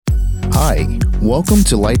Hi, welcome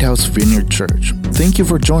to Lighthouse Vineyard Church. Thank you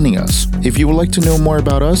for joining us. If you would like to know more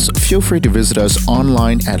about us, feel free to visit us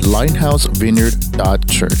online at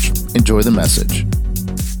lighthousevineyard.church. Enjoy the message.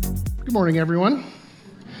 Good morning, everyone.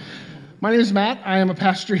 My name is Matt. I am a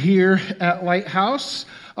pastor here at Lighthouse.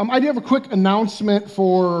 I do have a quick announcement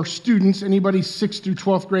for students, anybody 6th through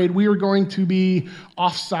 12th grade. We are going to be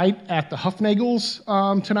off-site at the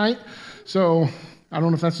Huffnagels tonight. So I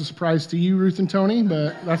don't know if that's a surprise to you, Ruth and Tony,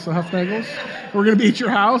 but that's the Huffnagels. We're going to be at your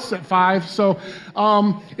house at 5. So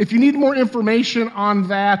if you need more information on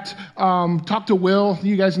that, talk to Will.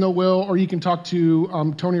 You guys know Will, or you can talk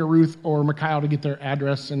to Tony or Ruth or Mikhail to get their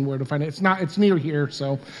address and where to find it. It's near here,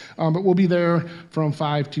 so but we'll be there from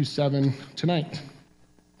 5 to 7 tonight.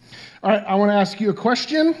 All right, I want to ask you a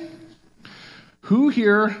question. Who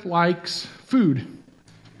here likes food?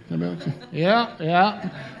 Yeah.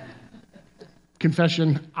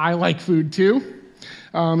 Confession, I like food too.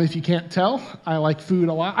 If you can't tell, I like food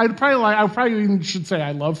a lot. I probably even should say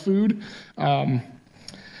I love food. But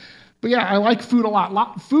yeah, I like food a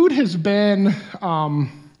lot. Food has been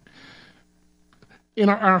in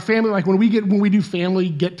our family. Like when we do family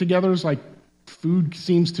get-togethers, like food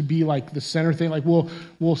seems to be like the center thing. Like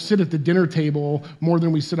we'll sit at the dinner table more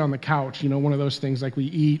than we sit on the couch. You know, one of those things. Like we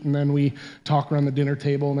eat and then we talk around the dinner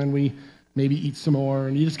table and then we maybe eat some more,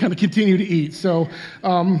 and you just kind of continue to eat. So,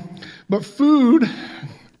 but food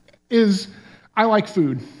is, I like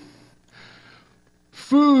food.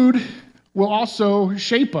 Food will also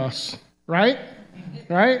shape us, right?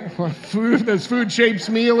 Right? Food shapes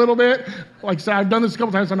me a little bit. Like I said, I've done this a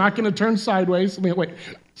couple times. I'm not going to turn sideways. Wait,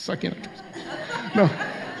 suck in. No.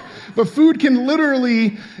 But food can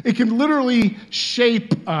literally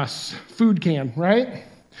shape us. Food can, right?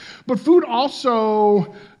 But food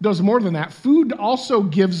also does more than that. Food also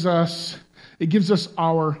gives us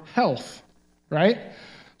our health, right?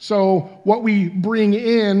 So what we bring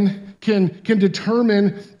in can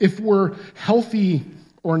determine if we're healthy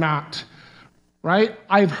or not, right?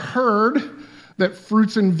 I've heard that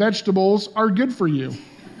fruits and vegetables are good for you.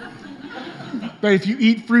 That if you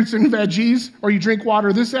eat fruits and veggies or you drink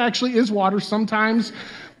water, this actually is water. Sometimes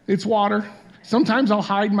it's water. Sometimes I'll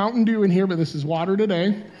hide Mountain Dew in here, but this is water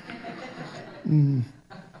today.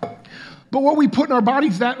 But what we put in our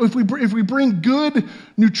bodies, that if we bring good,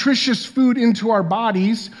 nutritious food into our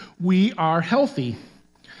bodies, we are healthy.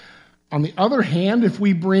 On the other hand, if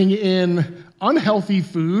we bring in unhealthy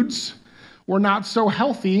foods, we're not so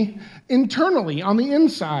healthy internally, on the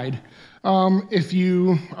inside. If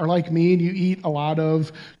you are like me and you eat a lot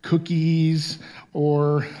of cookies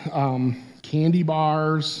or candy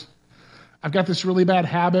bars, I've got this really bad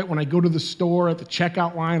habit. When I go to the store at the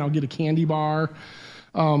checkout line, I'll get a candy bar.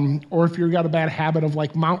 Or if you've got a bad habit of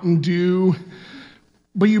like Mountain Dew.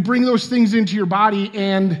 But you bring those things into your body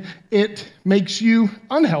and it makes you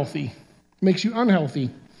unhealthy. And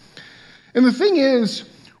the thing is,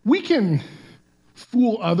 we can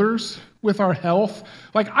fool others with our health.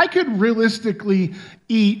 Like I could realistically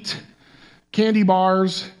eat candy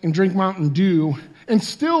bars and drink Mountain Dew and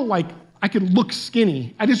still I could look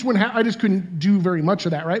skinny. I just couldn't do very much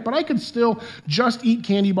of that, right? But I could still just eat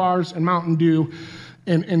candy bars and Mountain Dew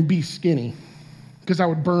and be skinny because I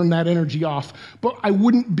would burn that energy off. But I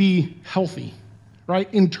wouldn't be healthy,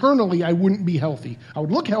 right? Internally, I wouldn't be healthy. I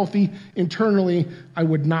would look healthy. Internally, I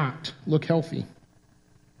would not look healthy.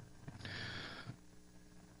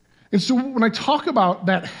 And so when I talk about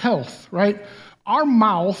that health, right, our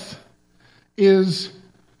mouth is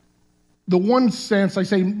the one sense, I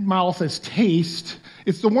say mouth as taste,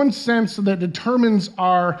 it's the one sense that determines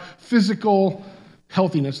our physical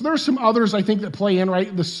healthiness. There are some others I think that play in,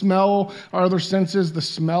 right? The smell, our other senses, the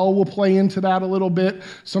smell will play into that a little bit.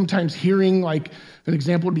 Sometimes hearing, like an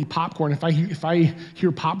example would be popcorn. If I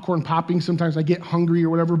hear popcorn popping, sometimes I get hungry or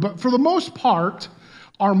whatever. But for the most part,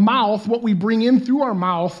 our mouth, what we bring in through our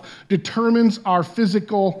mouth, determines our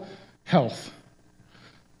physical health.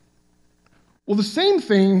 Well, the same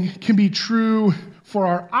thing can be true for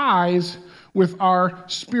our eyes with our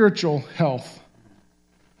spiritual health.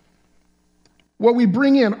 What we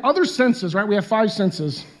bring in, other senses, right? We have 5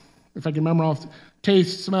 senses, if I can remember off: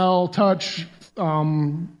 taste, smell, touch,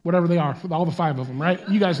 whatever they are, all the 5 of them, right?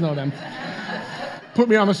 You guys know them. Put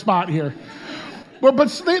me on the spot here.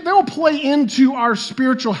 But they'll play into our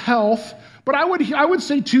spiritual health. But I would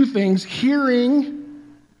say 2 things: hearing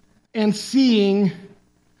and seeing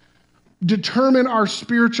determine our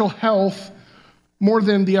spiritual health more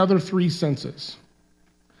than the other 3 senses.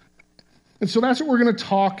 And so that's what we're going to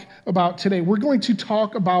talk about today. We're going to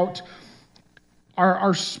talk about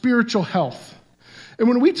our spiritual health. And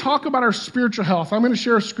when we talk about our spiritual health, I'm going to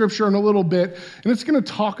share a scripture in a little bit, and it's going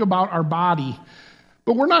to talk about our body.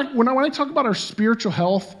 But when I talk about our spiritual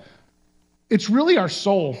health, it's really our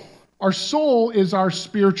soul. Our soul is our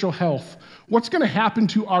spiritual health. What's going to happen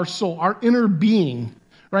to our soul, our inner being,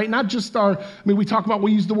 right? Not just we talk about,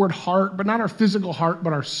 we use the word heart, but not our physical heart,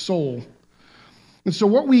 but our soul. And so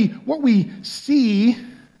what we see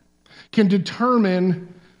can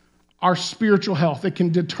determine our spiritual health. It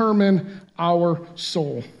can determine our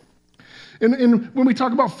soul. And when we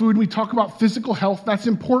talk about food, we talk about physical health. That's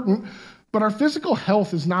important, but our physical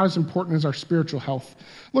health is not as important as our spiritual health.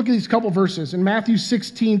 Look at these couple verses. In Matthew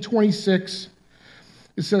 16:26,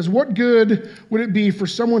 it says, "What good would it be for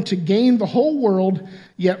someone to gain the whole world,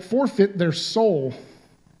 yet forfeit their soul?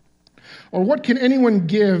 Or what can anyone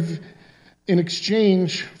give in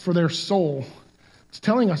exchange for their soul?" It's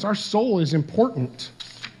telling us our soul is important.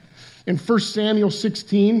 In 1 Samuel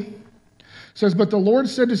 16, it says, "But the Lord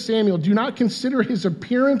said to Samuel, do not consider his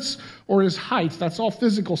appearance or his height," that's all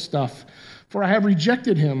physical stuff, "for I have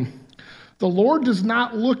rejected him. The Lord does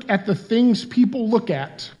not look at the things people look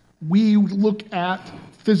at." We look at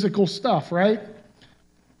physical stuff, right?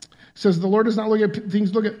 It says the Lord does not look at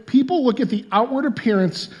things, people look at the outward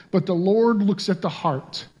appearance, but the Lord looks at the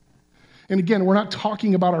heart. And again, we're not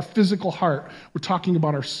talking about our physical heart. We're talking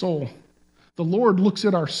about our soul. The Lord looks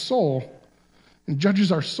at our soul and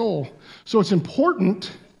judges our soul. So it's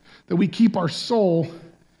important that we keep our soul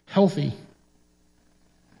healthy.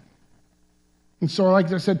 And so,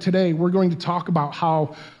 like I said, today we're going to talk about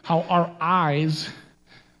how our eyes,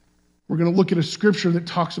 we're going to look at a scripture that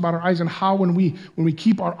talks about our eyes and how when we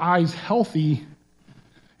keep our eyes healthy,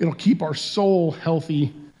 it'll keep our soul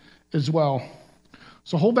healthy as well.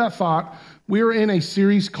 So hold that thought. We're in a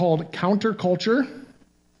series called Counterculture.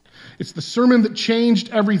 It's the sermon that changed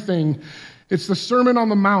everything. It's the Sermon on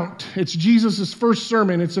the Mount. It's Jesus' first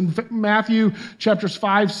sermon. It's in Matthew chapters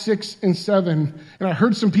 5, 6, and 7. And I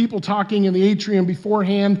heard some people talking in the atrium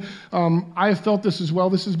beforehand. I have felt this as well.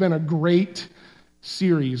 This has been a great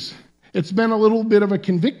series. It's been a little bit of a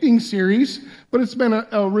convicting series, but it's been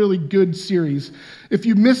a really good series. If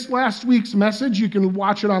you missed last week's message, you can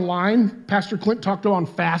watch it online. Pastor Clint talked about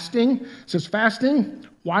fasting. It says, fasting?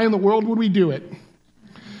 Why in the world would we do it?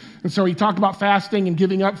 And so he talked about fasting and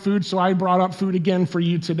giving up food, so I brought up food again for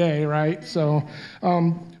you today, right? So,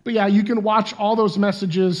 but yeah, you can watch all those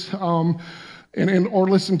messages or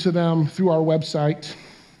listen to them through our website.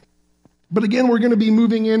 But again, we're going to be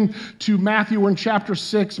moving into Matthew. We're in chapter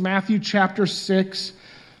 6, Matthew chapter 6.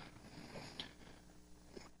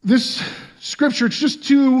 This scripture, it's just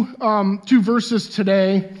two verses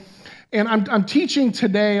today. And I'm teaching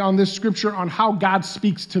today on this scripture on how God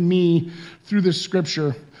speaks to me through this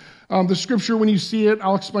scripture. The scripture, when you see it,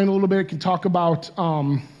 I'll explain a little bit. It can talk about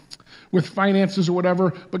with finances or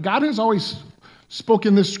whatever. But God has always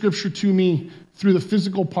spoken this scripture to me through the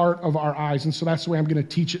physical part of our eyes. And so that's the way I'm going to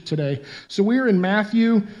teach it today. So we're in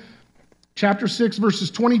Matthew chapter 6, verses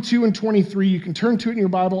 22 and 23. You can turn to it in your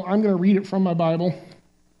Bible. I'm going to read it from my Bible.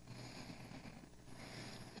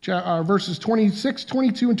 Verses 26,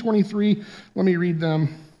 22, and 23. Let me read them. It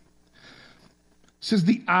says,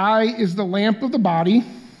 "The eye is the lamp of the body.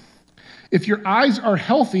 If your eyes are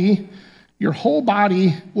healthy, your whole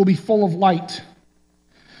body will be full of light.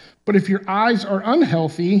 But if your eyes are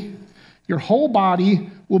unhealthy, your whole body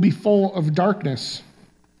will be full of darkness.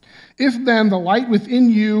 If then the light within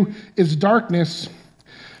you is darkness,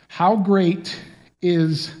 how great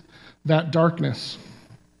is that darkness?"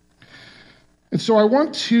 And so we're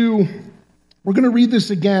going to read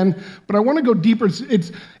this again, but I want to go deeper.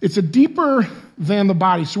 It's a deeper than the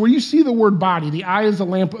body. So where you see the word body, the eye is the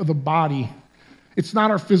lamp of the body. It's not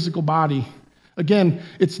our physical body. Again,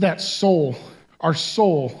 it's that soul, our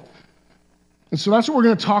soul. And so that's what we're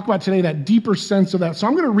going to talk about today, that deeper sense of that. So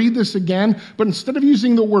I'm going to read this again, but instead of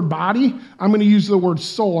using the word body, I'm going to use the word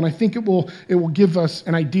soul, and I think it will give us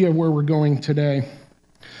an idea of where we're going today.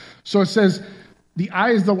 So it says, the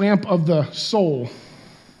eye is the lamp of the soul.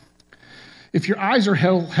 If your eyes are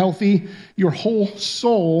healthy, your whole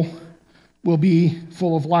soul will be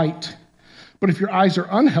full of light. But if your eyes are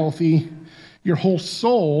unhealthy, your whole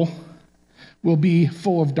soul will be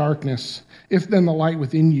full of darkness. If then the light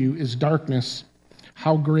within you is darkness,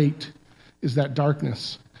 how great is that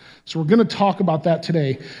darkness? So we're going to talk about that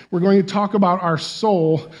today. We're going to talk about our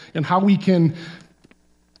soul and how we can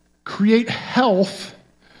create health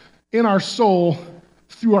in our soul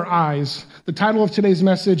through our eyes. The title of today's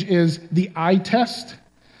message is The Eye Test,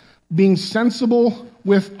 Being Sensible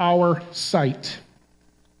with Our Sight.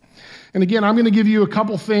 And again, I'm going to give you a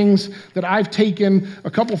couple things that I've taken,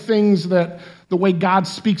 a couple things that the way God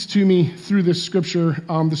speaks to me through this scripture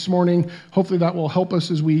this morning. Hopefully that will help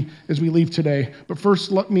us as we leave today. But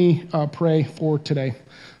first, let me pray for today.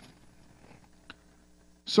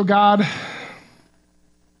 So God,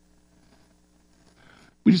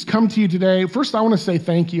 we just come to you today. First, I want to say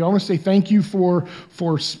thank you. I want to say thank you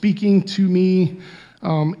for speaking to me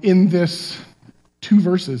in this 2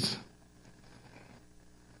 verses.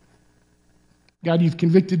 God, you've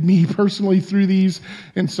convicted me personally through these,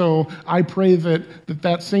 and so I pray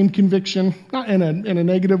that same conviction, not in a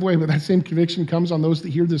negative way, but that same conviction comes on those that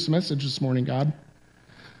hear this message this morning, God.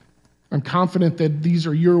 I'm confident that these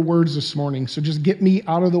are your words this morning, so just get me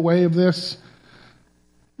out of the way of this.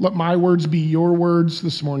 Let my words be your words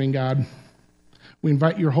this morning, God. We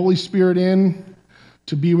invite your Holy Spirit in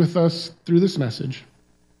to be with us through this message.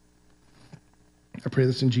 I pray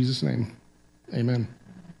this in Jesus' name. Amen.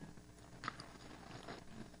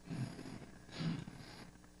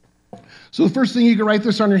 So the first thing, you can write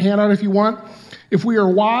this on your handout if you want. If we are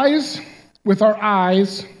wise with our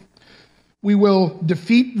eyes, we will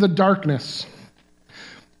defeat the darkness.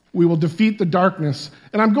 We will defeat the darkness.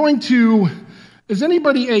 And I'm going to, is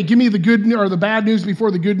anybody a give me the good or the bad news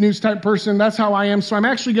before the good news type person? That's how I am. So I'm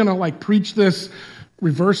actually going to preach this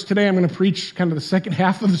reverse today. I'm going to preach kind of the second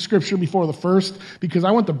half of the scripture before the first, because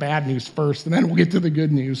I want the bad news first, and then we'll get to the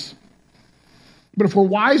good news. But if we're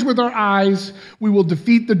wise with our eyes, we will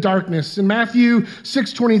defeat the darkness. In Matthew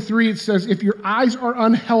 6:23, it says, if your eyes are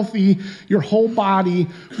unhealthy, your whole body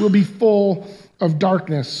will be full of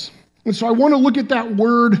darkness. And so I want to look at that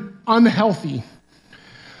word unhealthy.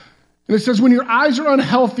 And it says, when your eyes are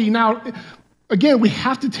unhealthy, now, again, we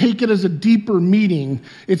have to take it as a deeper meaning.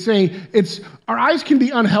 Our eyes can be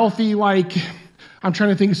unhealthy, like, I'm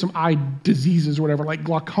trying to think of some eye diseases or whatever, like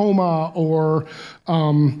glaucoma, or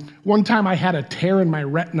one time I had a tear in my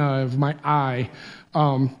retina of my eye.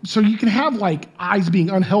 So you can have eyes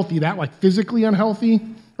being unhealthy, that physically unhealthy,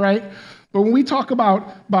 right? But when we talk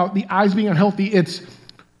about the eyes being unhealthy, it's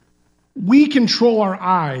we control our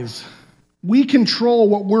eyes. We control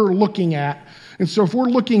what we're looking at. And so if we're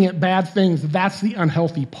looking at bad things, that's the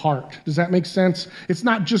unhealthy part. Does that make sense? It's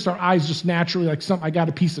not just our eyes just naturally I got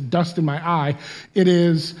a piece of dust in my eye. It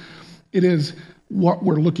is what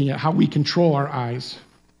we're looking at, how we control our eyes.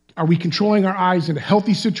 Are we controlling our eyes into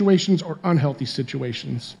healthy situations or unhealthy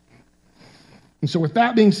situations? And so with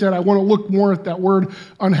that being said, I want to look more at that word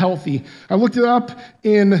unhealthy. I looked it up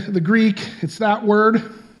in the Greek. It's that word,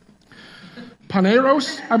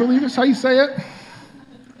 paneros, I believe is how you say it.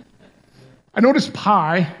 I noticed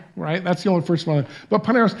pi, right? That's the only first one. But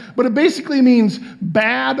paneros, but it basically means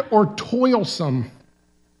bad or toilsome.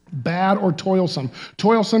 Bad or toilsome.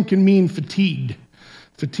 Toilsome can mean fatigued.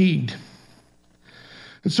 Fatigued.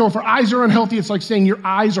 And so if our eyes are unhealthy, it's like saying your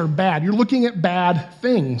eyes are bad. You're looking at bad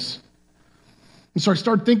things. And so I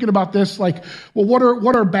started thinking about this, what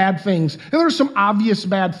are bad things? And there are some obvious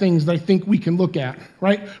bad things that I think we can look at,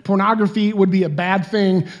 right? Pornography would be a bad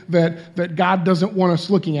thing that God doesn't want us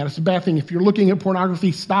looking at. It's a bad thing. If you're looking at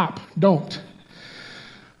pornography, stop. Don't.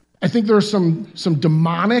 I think there are some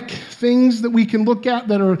demonic things that we can look at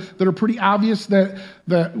that are pretty obvious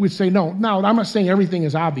that we'd say, no, I'm not saying everything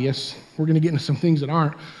is obvious. We're going to get into some things that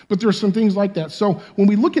aren't. But there are some things like that. So when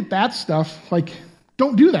we look at that stuff,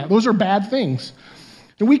 don't do that. Those are bad things.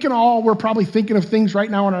 And we're probably thinking of things right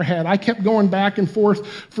now in our head. I kept going back and forth.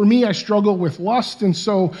 For me, I struggle with lust, and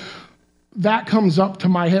so that comes up to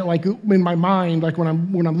my head, in my mind, when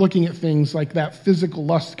I'm looking at things, that physical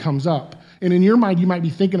lust comes up. And in your mind, you might be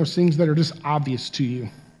thinking of things that are just obvious to you.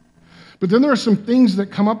 But then there are some things that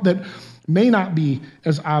come up that may not be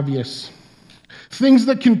as obvious. Things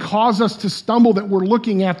that can cause us to stumble that we're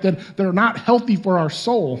looking at that are not healthy for our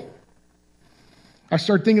soul. I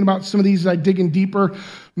started thinking about some of these, digging deeper.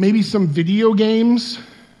 Maybe some video games.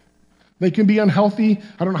 They can be unhealthy.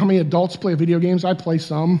 I don't know how many adults play video games. I play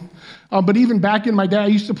some. But even back in my day, I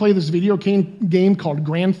used to play this video game called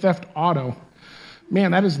Grand Theft Auto.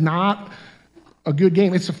 Man, that is not a good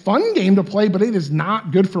game. It's a fun game to play, but it is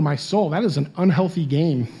not good for my soul. That is an unhealthy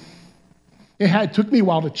game. It took me a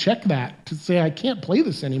while to check that, to say I can't play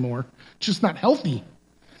this anymore. It's just not healthy.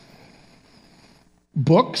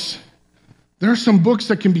 Books. There are some books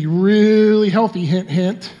that can be really healthy, hint,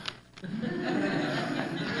 hint.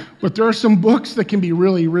 But there are some books that can be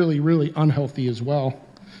really, really, really unhealthy as well.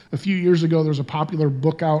 A few years ago, there was a popular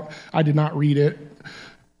book out. I did not read it,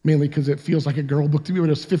 mainly because it feels like a girl book to me, but it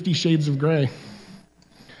was 50 Shades of Grey.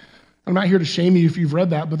 I'm not here to shame you if you've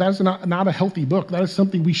read that, but that's not a healthy book. That is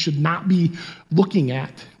something we should not be looking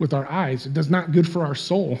at with our eyes. It does not good for our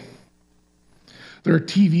soul. There are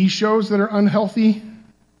TV shows that are unhealthy.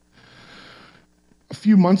 A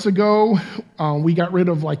few months ago, we got rid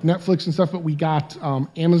of like Netflix and stuff, but we got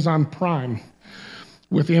Amazon Prime.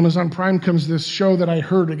 With Amazon Prime comes this show that I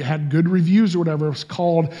heard it had good reviews or whatever. It's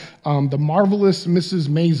called The Marvelous Mrs.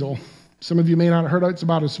 Maisel. Some of you may not have heard of it. It's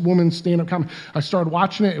about this woman stand-up comedy. I started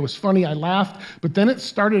watching it. It was funny. I laughed. But then it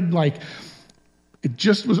started it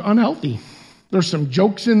just was unhealthy. There's some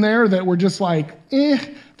jokes in there that were just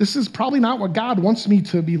this is probably not what God wants me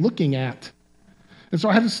to be looking at. And so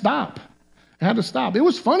I had to stop. It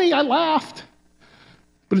was funny. I laughed.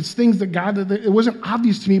 But it's things that it wasn't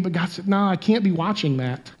obvious to me, but God said, no, I can't be watching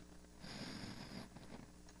that.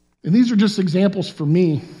 And these are just examples for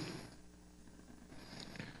me.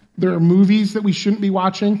 There are movies that we shouldn't be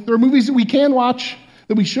watching. There are movies that we can watch,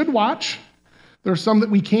 that we should watch. There are some that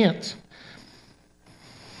we can't.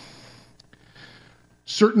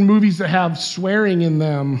 Certain movies that have swearing in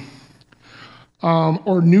them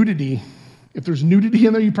or nudity. If there's nudity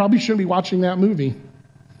in there, you probably shouldn't be watching that movie.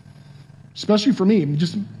 Especially for me.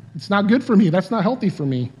 It's not good for me. That's not healthy for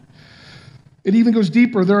me. It even goes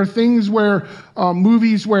deeper. There are things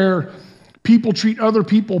movies where people treat other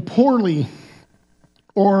people poorly.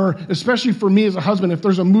 Or especially for me as a husband, if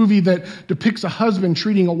there's a movie that depicts a husband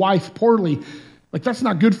treating a wife poorly, that's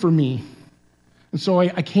not good for me. And so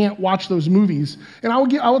I can't watch those movies. And I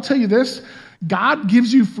will tell you this, God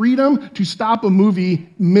gives you freedom to stop a movie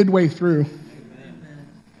midway through. Amen.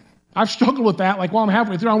 I've struggled with that. While I'm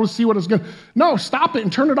halfway through, I want to see what it's going to... No, stop it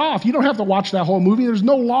and turn it off. You don't have to watch that whole movie. There's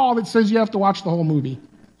no law that says you have to watch the whole movie.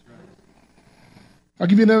 I'll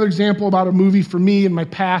give you another example about a movie for me in my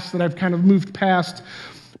past that I've kind of moved past.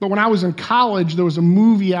 But when I was in college, there was a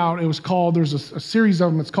movie out. There's a series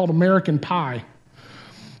of them. It's called American Pie.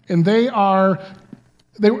 And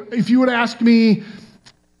if you would ask me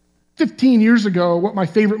 15 years ago what my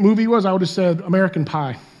favorite movie was, I would have said American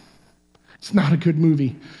Pie. It's not a good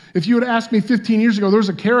movie. If you would ask me 15 years ago, there's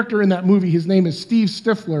a character in that movie. His name is Steve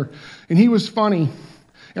Stifler, and he was funny.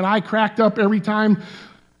 And I cracked up every time.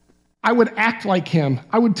 I would act like him.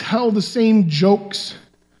 I would tell the same jokes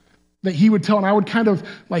that he would tell, and I would kind of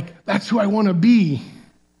that's who I want to be.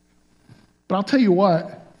 But I'll tell you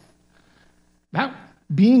what,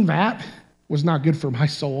 being that was not good for my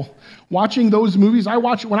soul. Watching those movies,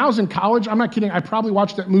 when I was in college, I'm not kidding, I probably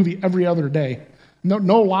watched that movie every other day.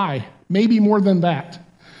 No lie, maybe more than that.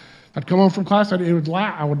 I'd come home from class, I would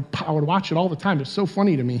watch it all the time. It's so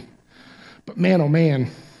funny to me. But man, oh man,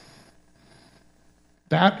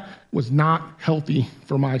 that was not healthy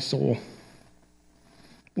for my soul.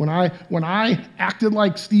 When I acted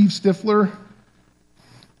like Steve Stifler,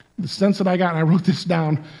 the sense that I got, and I wrote this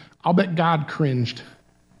down, I'll bet God cringed.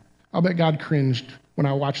 When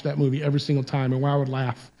I watched that movie every single time, and when I would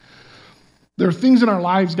laugh. There are things in our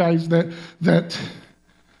lives, guys, that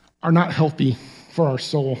are not healthy for our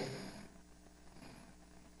soul.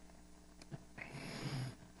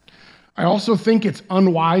 I also think it's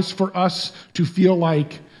unwise for us to feel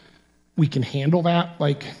like we can handle that,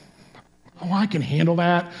 I can handle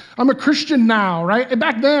that. I'm a Christian now, right? And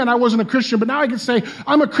back then, I wasn't a Christian, but now I can say,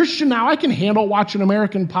 I'm a Christian now. I can handle watching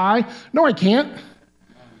American Pie. No, I can't.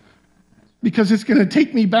 Because it's going to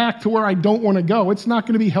take me back to where I don't want to go. It's not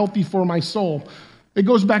going to be healthy for my soul. It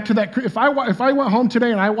goes back to that. If I went home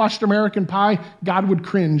today and I watched American Pie, God would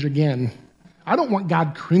cringe again. I don't want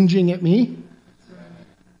God cringing at me.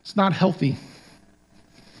 It's not healthy.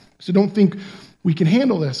 So don't think we can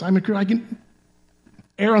handle this. I can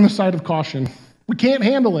err on the side of caution. We can't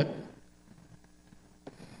handle it.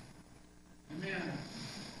 Amen.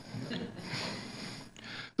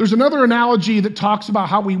 There's another analogy that talks about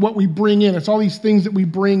what we bring in. It's all these things that we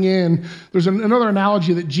bring in. There's another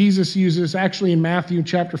analogy that Jesus uses actually in Matthew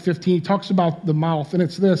chapter 15. He talks about the mouth, and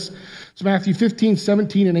it's this. It's Matthew 15,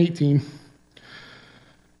 17, and 18.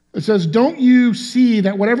 It says, "Don't you see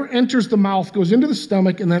that whatever enters the mouth goes into the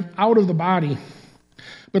stomach and then out of the body?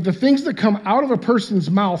 But the things that come out of a person's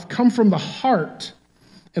mouth come from the heart,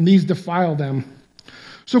 and these defile them."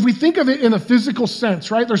 So if we think of it in a physical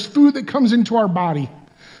sense, right? There's food that comes into our body,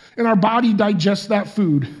 and our body digests that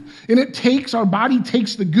food. And our body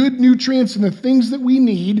takes the good nutrients and the things that we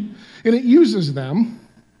need, and it uses them,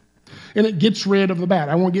 and it gets rid of the bad.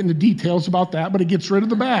 I won't get into details about that, but it gets rid of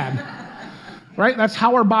the bad, right? That's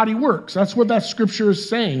how our body works. That's what that scripture is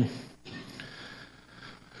saying.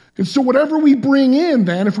 And so whatever we bring in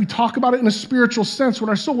then, if we talk about it in a spiritual sense,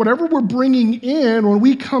 whatever we're bringing in, when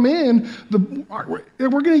we come in,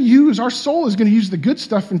 our soul is going to use the good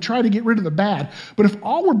stuff and try to get rid of the bad. But if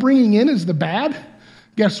all we're bringing in is the bad,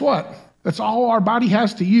 guess what? That's all our body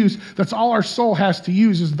has to use. That's all our soul has to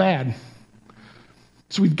use is bad.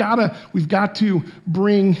 So we've got to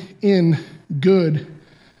bring in good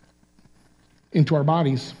into our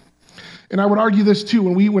bodies. And I would argue this too,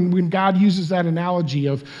 when God uses that analogy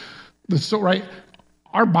of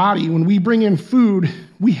our body, when we bring in food,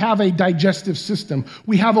 we have a digestive system.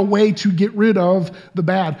 We have a way to get rid of the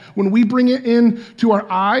bad. When we bring it in to our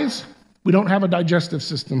eyes, we don't have a digestive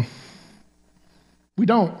system. We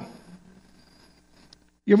don't.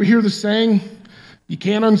 You ever hear the saying, you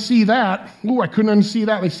can't unsee that? Ooh, I couldn't unsee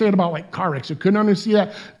that. They say it about like car wrecks. You couldn't unsee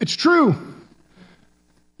that. It's true.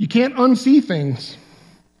 You can't unsee things.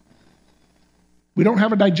 We don't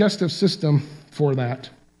have a digestive system for that.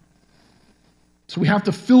 So we have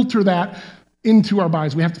to filter that into our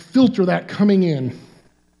bodies. We have to filter that coming in.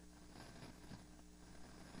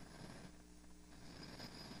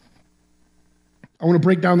 I want to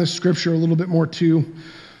break down this scripture a little bit more too.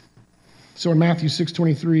 So in Matthew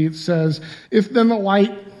 6:23, it says, if then the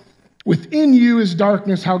light within you is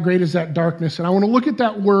darkness, how great is that darkness? And I want to look at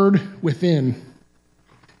that word within.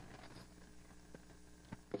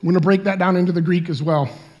 I'm going to break that down into the Greek as well.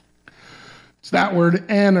 It's that word,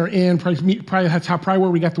 en or in, probably that's probably where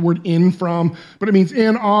we got the word in from, but it means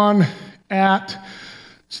in, on, at.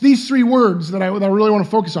 It's these three words that I really want to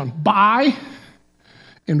focus on. By,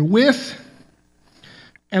 and with,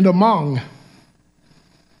 and among.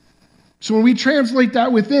 So when we translate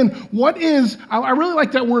that within, what is, I really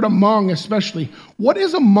like that word among especially. What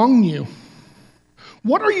is among you?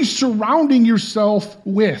 What are you surrounding yourself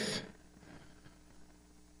with?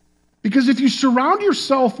 Because if you surround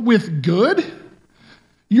yourself with good,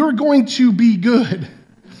 you're going to be good.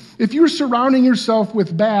 If you're surrounding yourself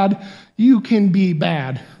with bad, you can be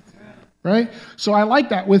bad. Right? So I like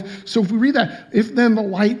that. So if we read that, if then the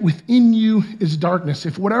light within you is darkness,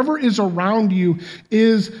 if whatever is around you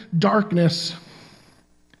is darkness,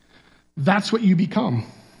 that's what you become.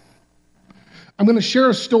 I'm going to share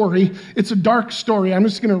a story. It's a dark story. I'm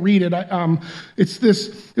just going to read it.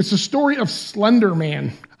 It's a story of Slender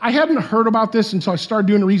Man. I hadn't heard about this until I started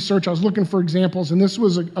doing research. I was looking for examples, and this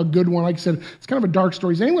was a good one. Like I said, it's kind of a dark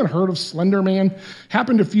story. Has anyone heard of Slender Man?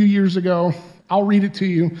 Happened a few years ago. I'll read it to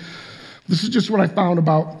you. This is just what I found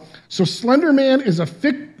about. So Slender Man is a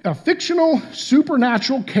fictional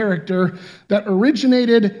supernatural character that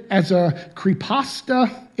originated as a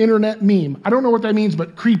creepypasta internet meme. I don't know what that means,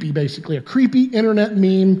 but creepy, basically. A creepy internet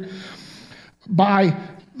meme by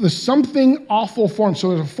the Something Awful forum.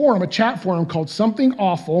 So there's a forum, a chat forum called Something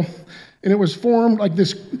Awful, and it was formed like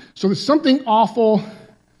this. So the Something Awful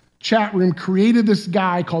chat room created this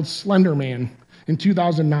guy called Slender Man in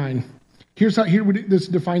 2009. Here this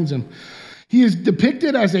defines him. He is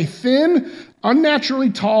depicted as a thin, unnaturally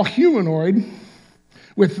tall humanoid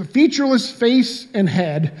with a featureless face and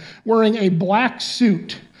head, wearing a black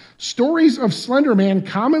suit. Stories of Slender Man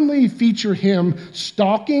commonly feature him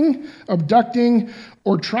stalking, abducting,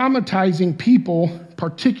 or traumatizing people,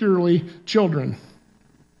 particularly children.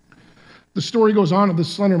 The story goes on of the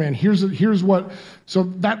Slender Man.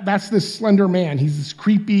 That's this Slender Man. He's this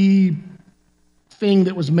creepy thing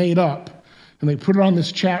that was made up. And they put it on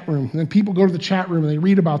this chat room. And then people go to the chat room and they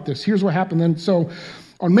read about this. Here's what happened then. So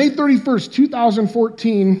on May 31st,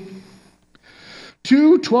 2014,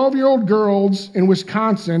 two 12-year-old girls in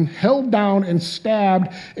Wisconsin held down and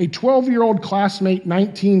stabbed a 12-year-old classmate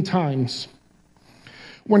 19 times.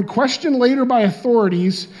 When questioned later by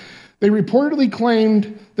authorities, they reportedly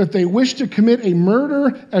claimed that they wished to commit a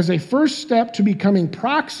murder as a first step to becoming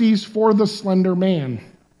proxies for the Slender Man.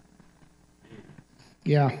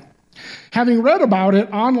 Yeah. Having read about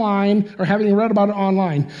it online,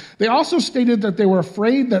 they also stated that they were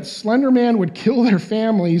afraid that Slender Man would kill their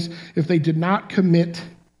families if they did not commit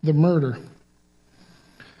the murder.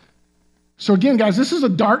 So again, guys, this is a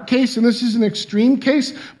dark case and this is an extreme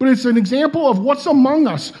case, but it's an example of what's among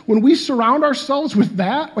us. When we surround ourselves with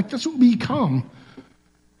that, like that's what we become.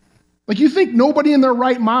 Like you think nobody in their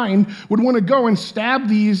right mind would want to go and stab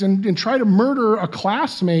these and try to murder a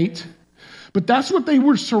classmate. But that's what they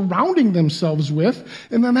were surrounding themselves with,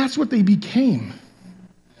 and then that's what they became.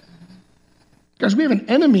 Guys, we have an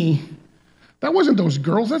enemy. That wasn't those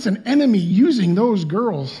girls. That's an enemy using those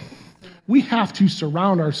girls. We have to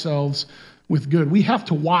surround ourselves with good. We have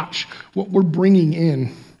to watch what we're bringing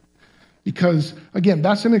in. Because, again,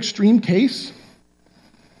 that's an extreme case.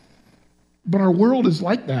 But our world is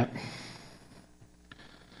like that.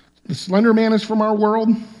 The Slender Man is from our world.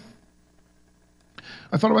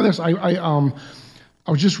 I thought about this. I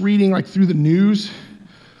was just reading like through the news.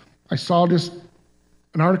 I saw just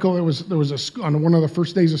an article. There was on one of the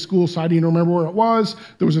first days of school. So I didn't remember where it was.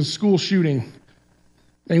 There was a school shooting.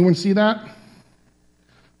 Anyone see that?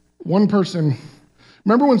 One person.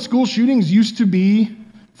 Remember when school shootings used to be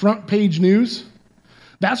front page news.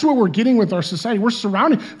 That's what we're getting with our society. We're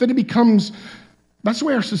surrounded, that it becomes, that's the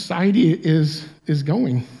way our society is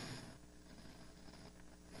going.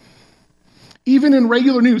 Even in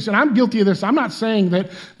regular news, and I'm guilty of this. I'm not saying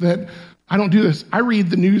that I don't do this. I read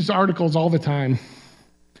the news articles all the time.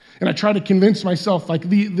 And I try to convince myself, like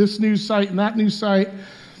this news site and that news site.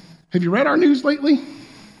 Have you read our news lately?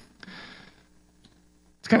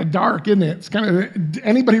 It's kind of dark, isn't it? It's kind of,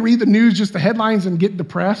 anybody read the news, just the headlines, and get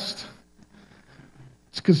depressed?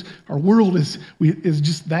 It's because our world is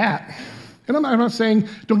just that. And I'm not saying,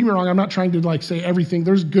 don't get me wrong, I'm not trying to like say everything.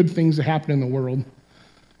 There's good things that happen in the world.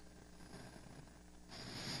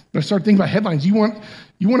 But I start thinking about headlines. You want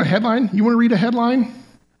a headline? You want to read a headline?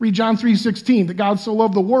 Read John 3:16, that God so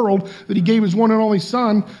loved the world that he gave his one and only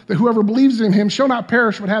Son, that whoever believes in him shall not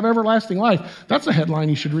perish but have everlasting life. That's a headline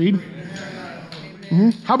you should read. Mm-hmm.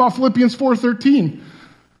 How about Philippians 4:13?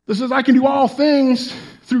 That says, I can do all things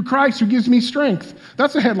through Christ who gives me strength.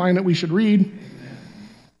 That's a headline that we should read.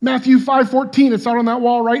 Matthew 5:14, it's out on that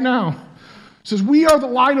wall right now. It says, we are the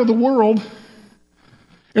light of the world,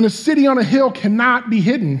 and a city on a hill cannot be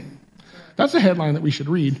hidden. That's a headline that we should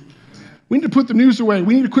read. We need to put the news away.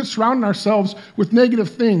 We need to quit surrounding ourselves with negative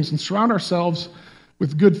things and surround ourselves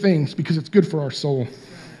with good things because it's good for our soul.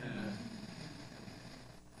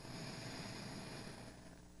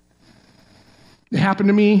 It happened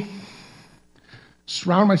to me.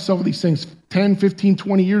 Surround myself with these things 10, 15,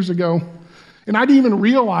 20 years ago. And I didn't even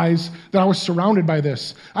realize that I was surrounded by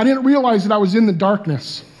this. I didn't realize that I was in the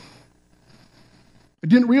darkness. I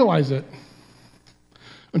didn't realize it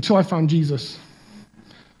until I found Jesus.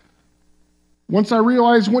 Once I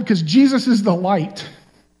realized, because Jesus is the light.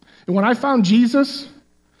 And when I found Jesus,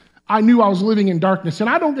 I knew I was living in darkness. And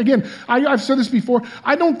I've said this before,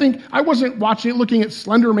 I wasn't watching it, looking at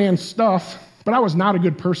Slender Man stuff, but I was not a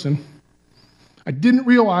good person. I didn't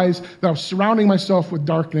realize that I was surrounding myself with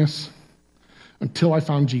darkness until I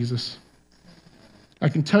found Jesus. I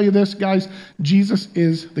can tell you this, guys, Jesus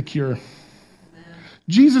is the cure.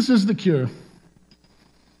 Jesus is the cure.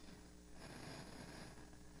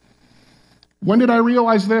 When did I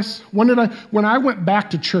realize this? When I went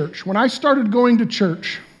back to church, when I started going to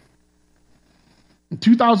church in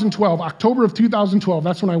 2012, October of 2012,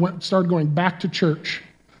 that's when I started going back to church.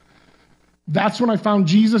 That's when I found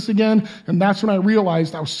Jesus again, and that's when I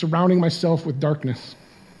realized I was surrounding myself with darkness.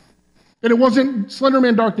 And it wasn't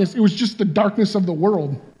Slenderman darkness, it was just the darkness of the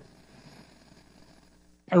world.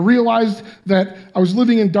 I realized that I was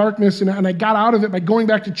living in darkness, and I got out of it by going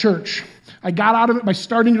back to church. I got out of it by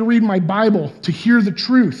starting to read my Bible, to hear the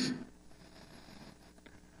truth.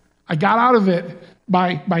 I got out of it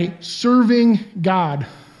by serving God.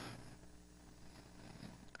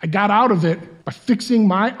 I got out of it by fixing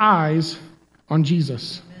my eyes on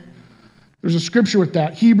Jesus. There's a scripture with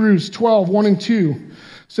that. Hebrews 12, 1 and 2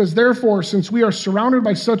 says, therefore, since we are surrounded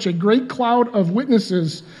by such a great cloud of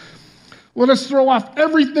witnesses, let us throw off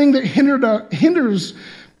everything that hinders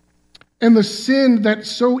and the sin that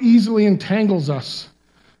so easily entangles us.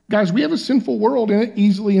 Guys, we have a sinful world and it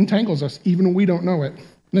easily entangles us, even when we don't know it.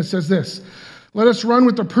 And it says this, let us run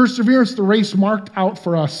with the perseverance the race marked out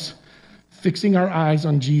for us, fixing our eyes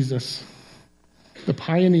on Jesus, the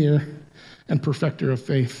pioneer and perfecter of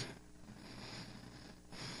faith.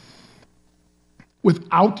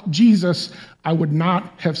 Without Jesus, I would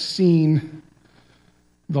not have seen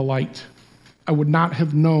the light. I would not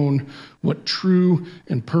have known what true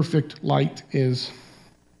and perfect light is.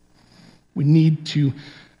 We need to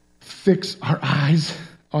fix our eyes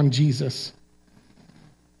on Jesus.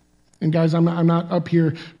 And guys, I'm not up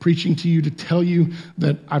here preaching to you to tell you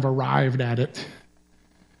that I've arrived at it.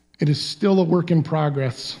 It is still a work in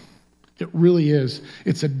progress. It really is.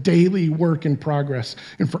 It's a daily work in progress.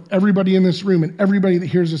 And for everybody in this room and everybody that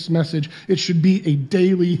hears this message, it should be a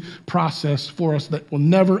daily process for us that will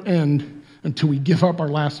never end until we give up our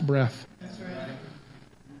last breath. That's right.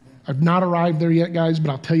 I've not arrived there yet, guys,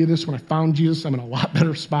 but I'll tell you this, when I found Jesus, I'm in a lot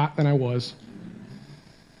better spot than I was.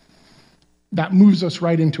 That moves us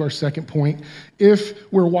right into our second point.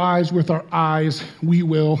 If we're wise with our eyes, we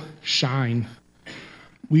will shine.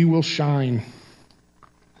 We will shine.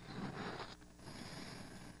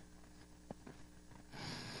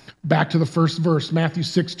 Back to the first verse, Matthew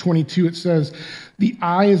 6:22, it says, the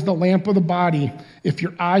eye is the lamp of the body. If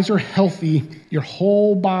your eyes are healthy, your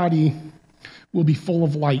whole body will be full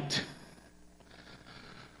of light.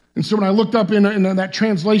 And so when I looked up in that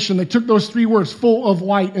translation, they took those three words, full of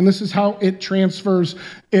light, and this is how it transfers.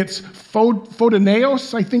 It's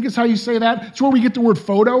photoneos, I think is how you say that. It's where we get the word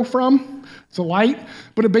photo from. It's a light,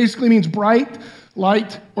 but it basically means bright,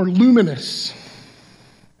 light, or luminous.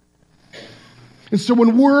 And so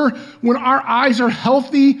when our eyes are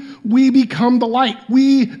healthy, we become the light.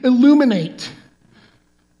 We illuminate.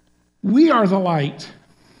 We are the light.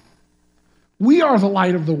 We are the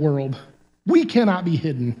light of the world. We cannot be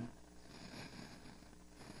hidden.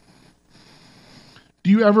 Do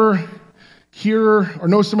you ever hear or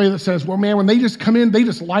know somebody that says, well, man, when they just come in, they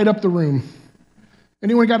just light up the room?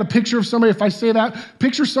 Anyone got a picture of somebody? If I say that,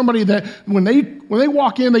 picture somebody that when they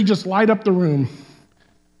walk in, they just light up the room.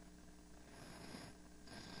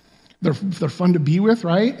 They're fun to be with,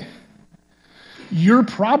 right? You're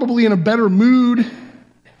probably in a better mood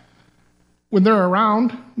when they're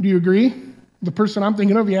around. Do you agree? The person I'm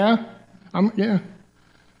thinking of, yeah. Yeah.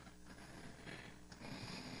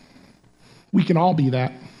 We can all be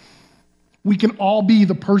that. We can all be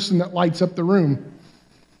the person that lights up the room.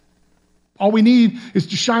 All we need is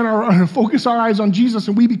to focus our eyes on Jesus,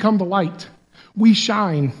 and we become the light. We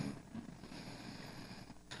shine.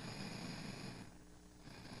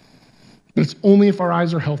 But it's only if our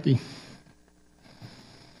eyes are healthy.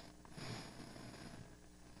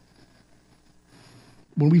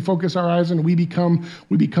 When we focus our eyes and we become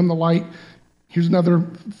the light. Here's another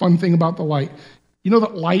fun thing about the light. You know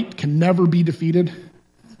that light can never be defeated?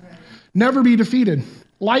 Right. Never be defeated.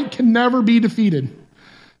 Light can never be defeated.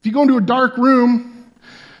 If you go into a dark room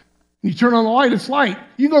and you turn on the light, it's light.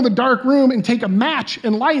 You go in the dark room and take a match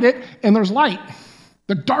and light it, and there's light.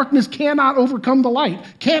 The darkness cannot overcome the light.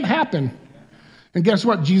 Can't happen. And guess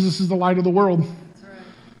what? Jesus is the light of the world. That's right.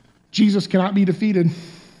 Jesus cannot be defeated.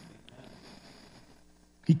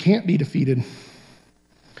 He can't be defeated.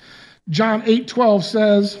 John 8:12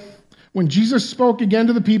 says, when Jesus spoke again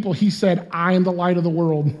to the people, he said, I am the light of the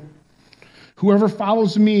world. Whoever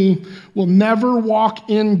follows me will never walk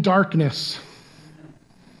in darkness,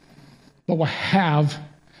 but will have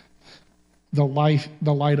the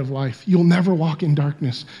light of life. You'll never walk in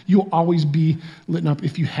darkness. You'll always be lit up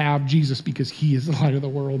if you have Jesus, because he is the light of the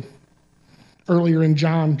world. Earlier in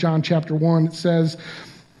John chapter 1, it says,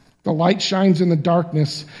 the light shines in the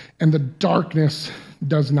darkness, and the darkness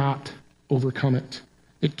does not overcome it.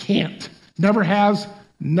 It can't. Never has,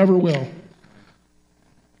 never will.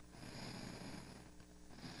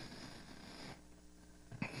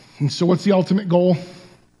 And so what's the ultimate goal?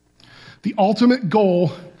 The ultimate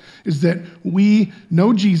goal is that we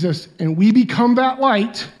know Jesus and we become that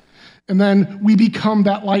light, and then we become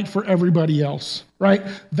that light for everybody else, right?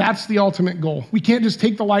 That's the ultimate goal. We can't just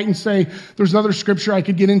take the light and say, there's another scripture I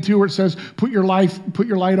could get into where it says, put your light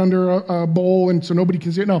under a bowl and so nobody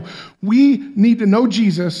can see it. No, we need to know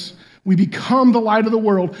Jesus. We become the light of the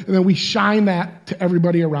world, and then we shine that to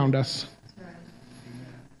everybody around us.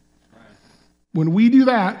 When we do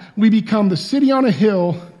that, we become the city on a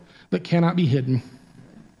hill that cannot be hidden.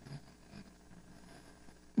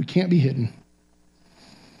 We can't be hidden.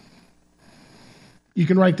 You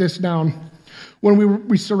can write this down. When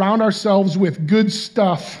we surround ourselves with good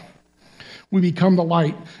stuff, we become the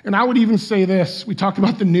light. And I would even say this. We talked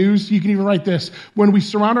about the news. You can even write this. When we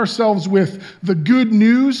surround ourselves with the good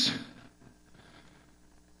news,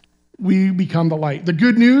 we become the light. The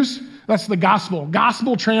good news, that's the gospel.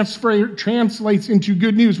 Gospel translates into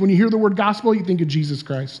good news. When you hear the word gospel, you think of Jesus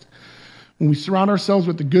Christ. When we surround ourselves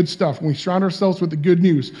with the good stuff, when we surround ourselves with the good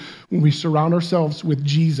news, when we surround ourselves with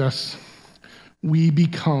Jesus, we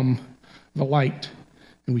become the light,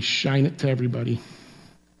 and we shine it to everybody.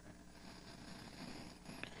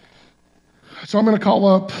 So I'm going to call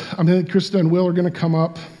up, Krista and Will are going to come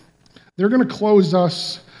up. They're going to close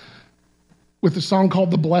us with a song called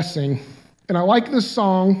The Blessing. And I like this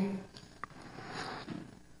song.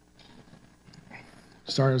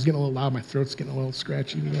 Sorry, I was getting a little loud. My throat's getting a little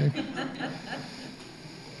scratchy today.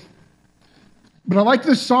 But I like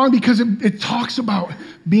this song because it talks about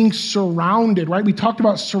being surrounded, right? We talked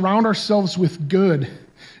about surround ourselves with good.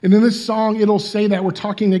 And in this song, it'll say that. We're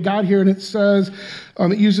talking to God here, and it says,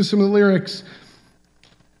 it uses some of the lyrics,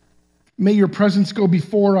 may your presence go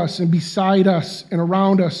before us and beside us and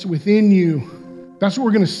around us, within you. That's what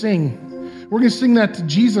we're going to sing. We're going to sing that to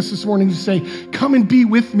Jesus this morning to say, come and be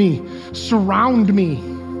with me, surround me,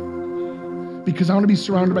 because I want to be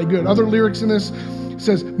surrounded by good. Other lyrics in this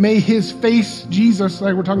says, may his face, Jesus,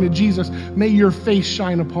 like we're talking to Jesus, may your face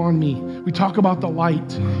shine upon me. We talk about the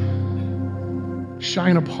light.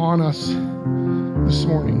 Shine upon us this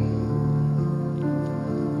morning.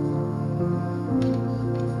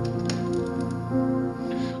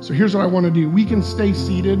 So here's what I want to do. We can stay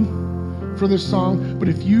seated for this song, but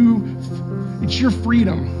it's your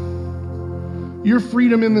freedom. Your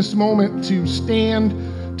freedom in this moment to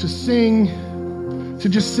stand, to sing, to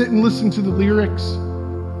just sit and listen to the lyrics.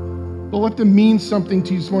 But let them mean something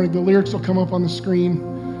to you this morning. The lyrics will come up on the screen.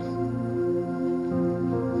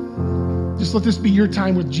 Just let this be your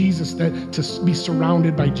time with Jesus, to be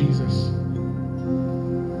surrounded by Jesus.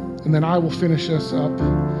 And then I will finish us up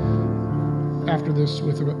after this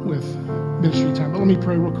with ministry time. But let me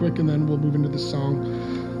pray real quick, and then we'll move into the song.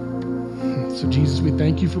 So Jesus, we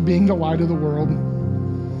thank you for being the light of the world.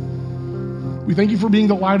 We thank you for being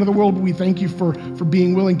the light of the world. We thank you for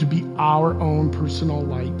being willing to be our own personal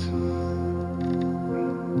light.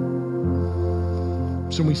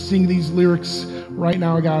 So when we sing these lyrics right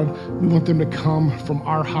now, God, we want them to come from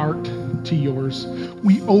our heart to yours.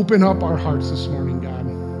 We open up our hearts this morning, God.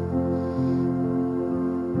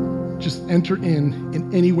 Just enter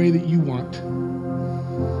in any way that you want.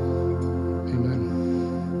 Amen.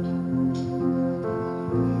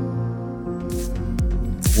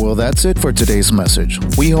 Well, that's it for today's message.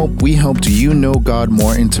 We hope we helped you know God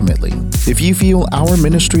more intimately. If you feel our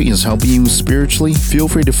ministry is helping you spiritually, feel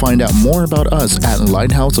free to find out more about us at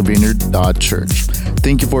lighthousevineyard.church.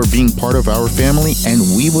 Thank you for being part of our family, and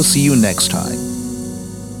we will see you next time.